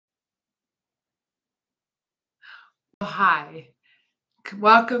Hi,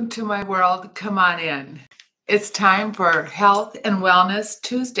 welcome to my world. Come on in. It's time for Health and Wellness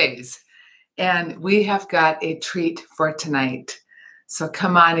Tuesdays, and we have got a treat for tonight. So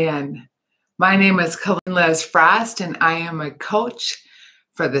come on in. My name is Colleen Liz Frost, and I am a coach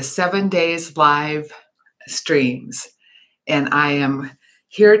for the 7 Days Live streams. And I am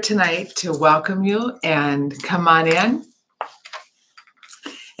here tonight to welcome you and come on in.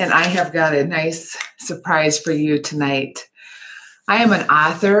 And I have got a nice surprise for you tonight. I am an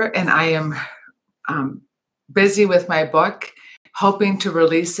author, and I am busy with my book, hoping to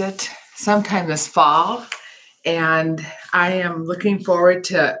release it sometime this fall. And I am looking forward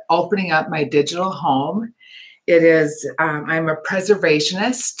to opening up my digital home. I'm a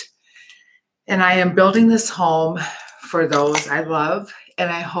preservationist, and I am building this home for those I love,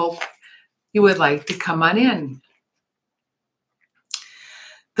 and I hope you would like to come on in.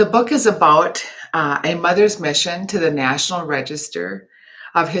 The book is about a mother's mission to the National Register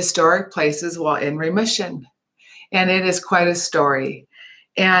of Historic Places while in remission. And it is quite a story.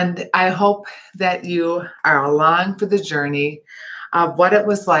 And I hope that you are along for the journey of what it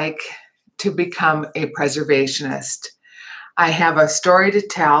was like to become a preservationist. I have a story to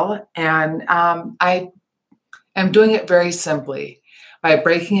tell, and I am doing it very simply by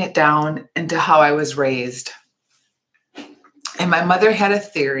breaking it down into how I was raised. And my mother had a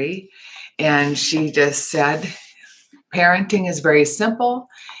theory, and she just said, parenting is very simple.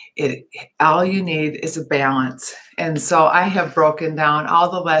 All you need is a balance. And so I have broken down all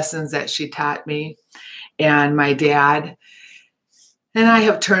the lessons that she taught me and my dad, and I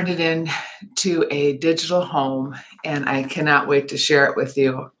have turned it into a digital home, and I cannot wait to share it with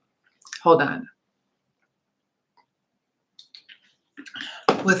you. Hold on.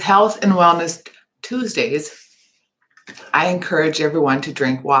 With Health and Wellness Tuesdays, I encourage everyone to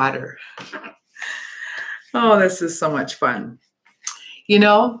drink water. Oh, this is so much fun. You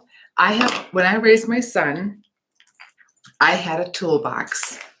know, when I raised my son, I had a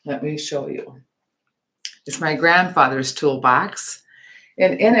toolbox. Let me show you. It's my grandfather's toolbox.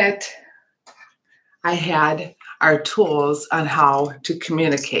 And in it, I had our tools on how to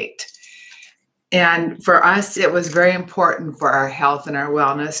communicate. And for us, it was very important for our health and our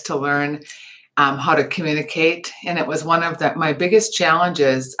wellness to learn how to communicate. And it was one of my biggest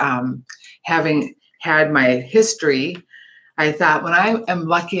challenges, having had my history. I thought, when I am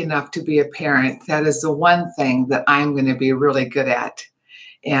lucky enough to be a parent, that is the one thing that I'm going to be really good at.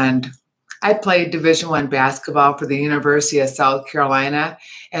 And I played Division I basketball for the University of South Carolina.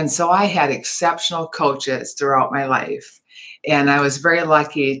 And so I had exceptional coaches throughout my life. And I was very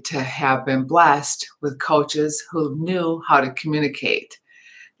lucky to have been blessed with coaches who knew how to communicate.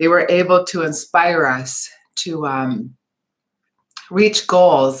 They were able to inspire us to reach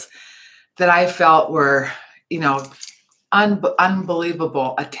goals that I felt were,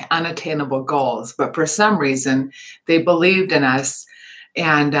 unbelievable, unattainable goals. But for some reason, they believed in us,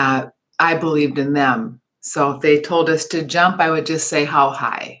 and I believed in them. So if they told us to jump, I would just say, how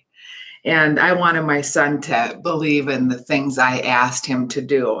high? And I wanted my son to believe in the things I asked him to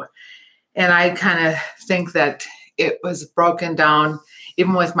do. And I kind of think that it was broken down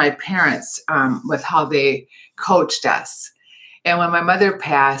even with my parents, with how they coached us. And when my mother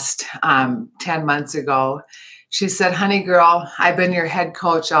passed 10 months ago, she said, honey girl, I've been your head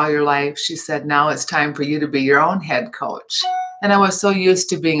coach all your life. She said, now it's time for you to be your own head coach. And I was so used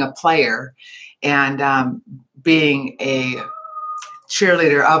to being a player and being a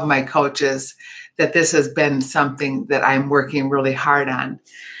cheerleader of my coaches that this has been something that I'm working really hard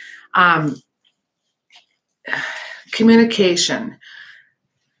on. Communication.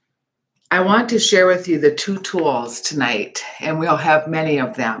 I want to share with you the 2 tools tonight, and we'll have many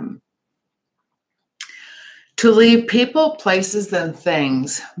of them. To leave people, places, and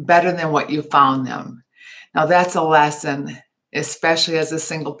things better than what you found them. Now that's a lesson, especially as a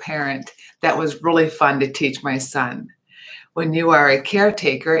single parent, that was really fun to teach my son. When you are a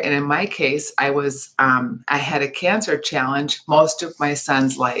caretaker, and in my case, I had a cancer challenge most of my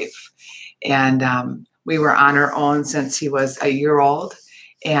son's life. And we were on our own since he was a year old.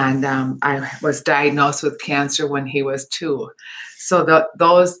 And I was diagnosed with cancer when he was 2. So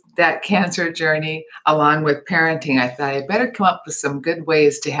that cancer journey, along with parenting, I thought I better come up with some good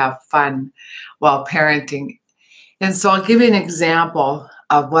ways to have fun while parenting. And so I'll give you an example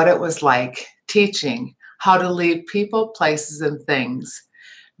of what it was like teaching how to leave people, places, and things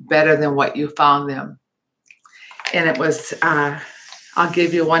better than what you found them. And it was, I'll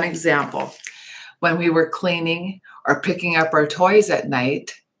give you one example. When we were cleaning or picking up our toys at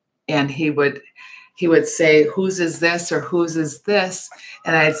night, and he would he would say, whose is this or whose is this?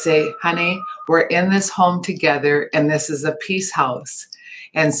 And I'd say, honey, we're in this home together and this is a peace house.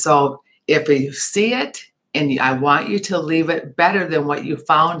 And so if you see it and I want you to leave it better than what you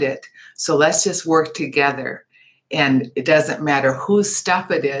found it, so let's just work together. And it doesn't matter whose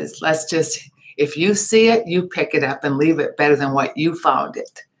stuff it is. Let's just, if you see it, you pick it up and leave it better than what you found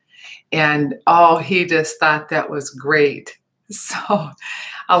it. And oh, he just thought that was great. So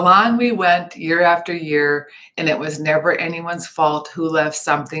along we went year after year, and it was never anyone's fault who left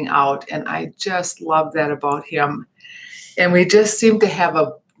something out. And I just love that about him. And we just seemed to have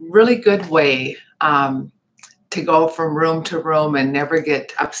a really good way to go from room to room and never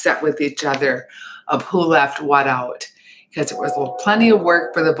get upset with each other of who left what out, because it was plenty of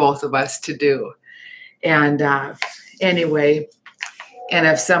work for the both of us to do. And anyway, and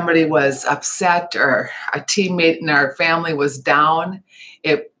if somebody was upset or a teammate in our family was down,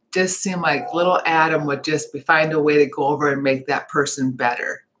 it just seemed like little Adam would just find a way to go over and make that person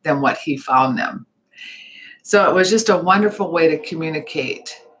better than what he found them. So it was just a wonderful way to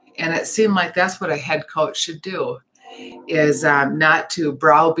communicate. And it seemed like that's what a head coach should do, is not to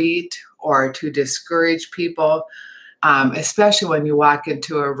browbeat or to discourage people, especially when you walk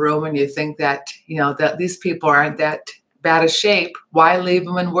into a room and you think that, you know, that these people aren't that bad a shape. Why leave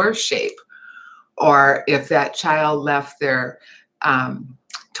them in worse shape? Or if that child left their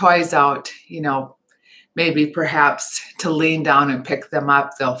toys out, you know, maybe perhaps to lean down and pick them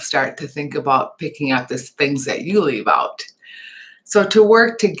up, they'll start to think about picking up the things that you leave out. So to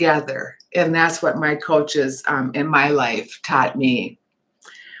work together, and that's what my coaches in my life taught me.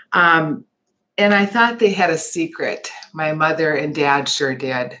 And I thought they had a secret. My mother and dad sure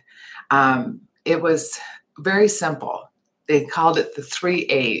did. It was very simple. They called it the 3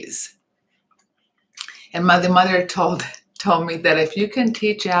 A's. And my mother told me that if you can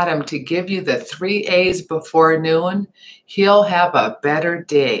teach Adam to give you the 3 A's before noon, he'll have a better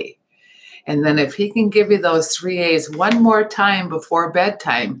day. And then if he can give you those 3 A's one more time before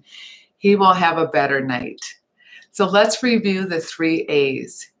bedtime, he will have a better night. So let's review the 3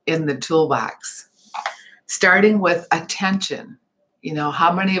 A's in the toolbox, starting with attention. You know,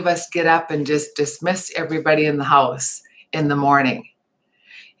 how many of us get up and just dismiss everybody in the house in the morning?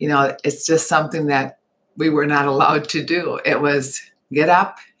 You know, it's just something that we were not allowed to do. It was get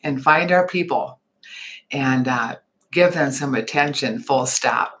up and find our people and give them some attention, full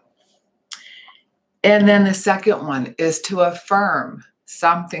stop. And then the second one is to affirm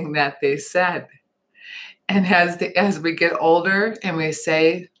something that they said. And as we get older and we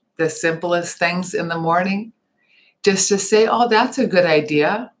say the simplest things in the morning, just to say, oh, that's a good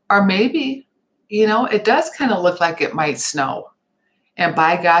idea. Or maybe, you know, it does kind of look like it might snow. And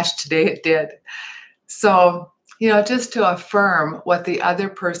by gosh, today it did. So, you know, just to affirm what the other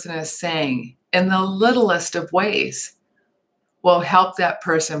person is saying in the littlest of ways will help that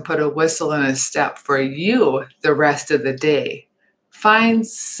person put a whistle in a step for you the rest of the day. Find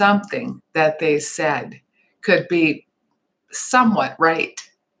something that they said could be somewhat right.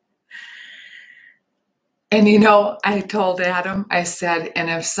 And, you know, I told Adam, I said, and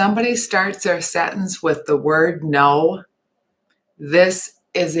if somebody starts their sentence with the word no, this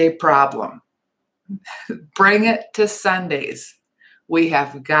is a problem. Bring it to Sundays. We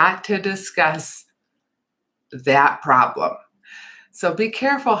have got to discuss that problem. So be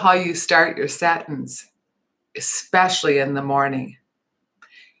careful how you start your sentence, especially in the morning,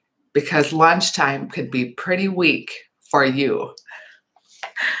 because lunchtime could be pretty weak for you.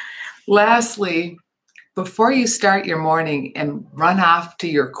 Lastly, before you start your morning and run off to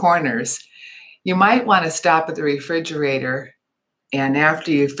your corners, you might want to stop at the refrigerator, and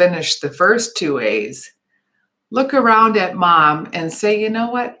after you finish the first 2 A's, look around at mom and say, you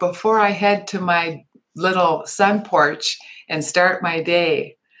know what, before I head to my little sun porch and start my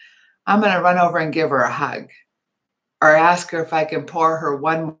day, I'm going to run over and give her a hug or ask her if I can pour her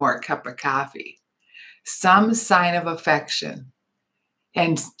one more cup of coffee. Some sign of affection.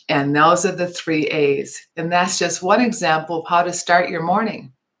 And those are the 3 A's. And that's just one example of how to start your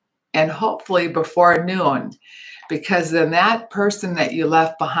morning. And hopefully before noon, because then that person that you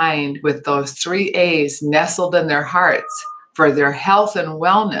left behind with those 3 A's nestled in their hearts for their health and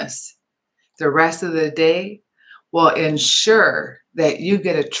wellness the rest of the day will ensure that you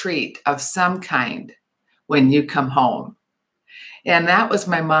get a treat of some kind when you come home. And that was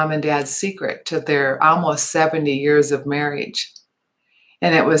my mom and dad's secret to their almost 70 years of marriage.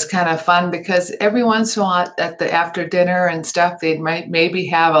 And it was kind of fun because every once in a while at the after dinner and stuff, they might maybe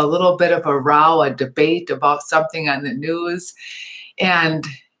have a little bit of a row, a debate about something on the news. And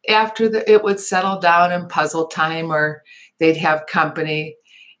after it would settle down in puzzle time, or they'd have company.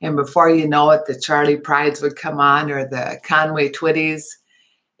 And before you know it, the Charlie Prides would come on, or the Conway Twitties.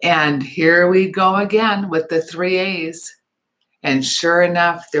 And here we go again with the 3 A's. And sure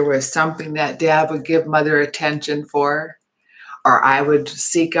enough, there was something that Dad would give Mother attention for, or I would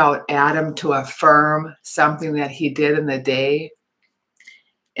seek out Adam to affirm something that he did in the day.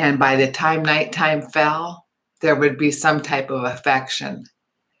 And by the time nighttime fell, there would be some type of affection.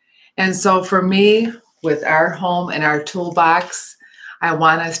 And so for me, with our home and our toolbox, I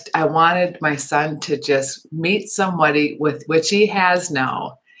wanted my son to just meet somebody with which he has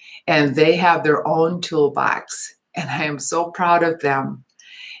now, and they have their own toolbox. And I am so proud of them.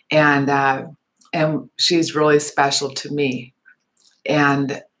 And she's really special to me.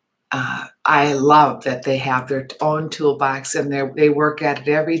 And I love that they have their own toolbox, and they work at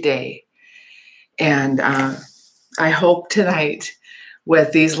it every day. And I hope tonight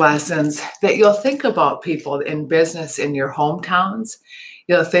with these lessons that you'll think about people in business in your hometowns.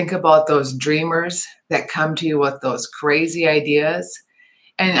 You'll think about those dreamers that come to you with those crazy ideas.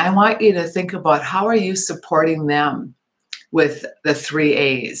 And I want you to think about, how are you supporting them with the 3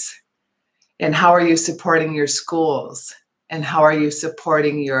 A's? And how are you supporting your schools? And how are you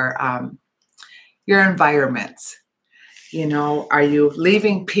supporting your environments? You know, are you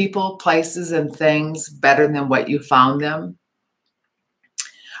leaving people, places, and things better than what you found them?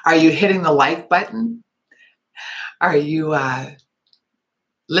 Are you hitting the like button? Are you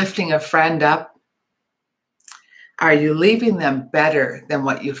lifting a friend up? Are you leaving them better than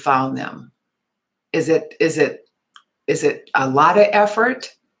what you found them? Is it a lot of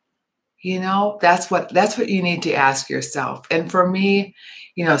effort? You know, that's what you need to ask yourself. And for me,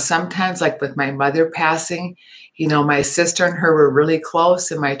 you know, sometimes, like with my mother passing, you know, my sister and her were really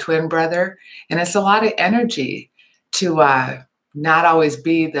close, and my twin brother, and it's a lot of energy to not always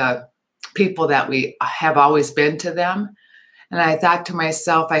be the people that we have always been to them. And I thought to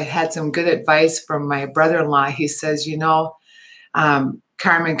myself, I had some good advice from my brother-in-law. He says, you know,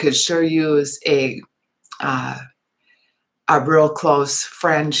 Carmen could sure use a real close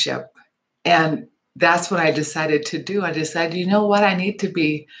friendship. And that's what I decided to do. I decided, you know what, I need to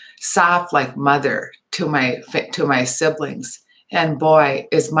be soft like Mother to my siblings. And boy,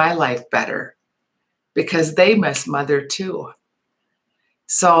 is my life better, because they miss Mother too.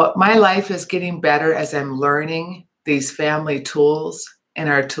 So my life is getting better as I'm learning these family tools in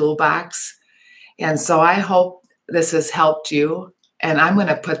our toolbox. And so I hope this has helped you. And I'm going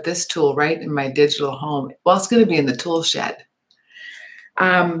to put this tool right in my digital home. Well, it's going to be in the tool shed.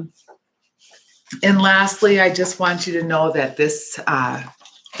 And lastly, I just want you to know that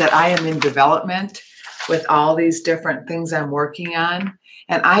that I am in development with all these different things I'm working on.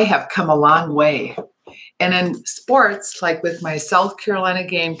 And I have come a long way. And in sports, like with my South Carolina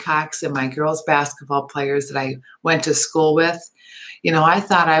Gamecocks and my girls basketball players that I went to school with, you know, I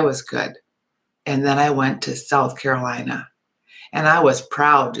thought I was good. And then I went to South Carolina, and I was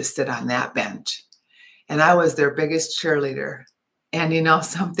proud to sit on that bench. And I was their biggest cheerleader. And you know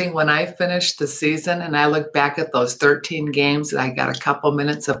something, when I finished the season and I look back at those 13 games that I got a couple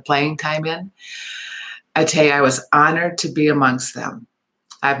minutes of playing time in, I tell you, I was honored to be amongst them.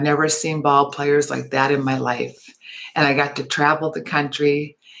 I've never seen ball players like that in my life. And I got to travel the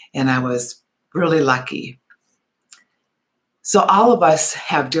country, and I was really lucky. So all of us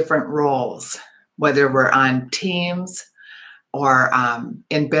have different roles, whether we're on teams or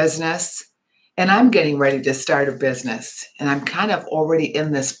in business. And I'm getting ready to start a business, and I'm kind of already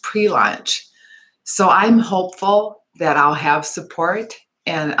in this pre-launch. So I'm hopeful that I'll have support,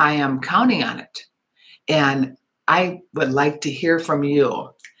 and I am counting on it. And I would like to hear from you.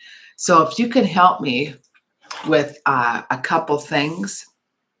 So if you can help me with a couple things,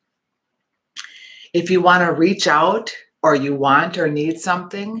 if you want to reach out, or you want or need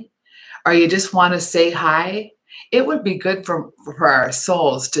something, or you just want to say hi, it would be good for our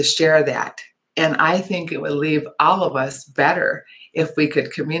souls to share that. And I think it would leave all of us better if we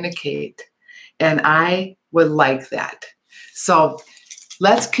could communicate. And I would like that. So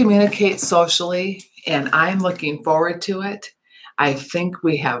let's communicate socially, and I'm looking forward to it. I think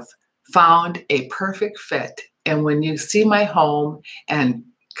we have found a perfect fit. And when you see my home and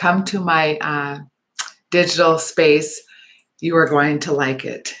come to my digital space, you are going to like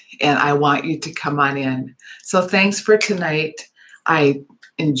it. And I want you to come on in. So thanks for tonight. I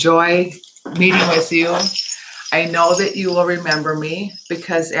enjoy meeting with you. I know that you will remember me,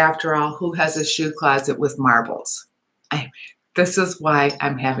 because after all, who has a shoe closet with marbles? This is why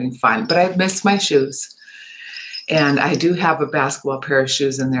I'm having fun. But I've missed my shoes. And I do have a basketball pair of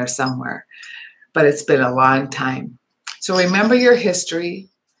shoes in there somewhere. But it's been a long time. So remember your history,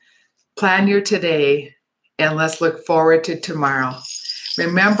 plan your today, and let's look forward to tomorrow.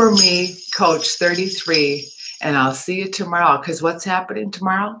 Remember me, Coach 33, and I'll see you tomorrow. Because what's happening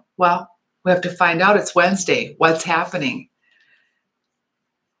tomorrow? Well, we have to find out. It's Wednesday. What's happening?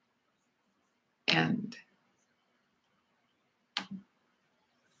 And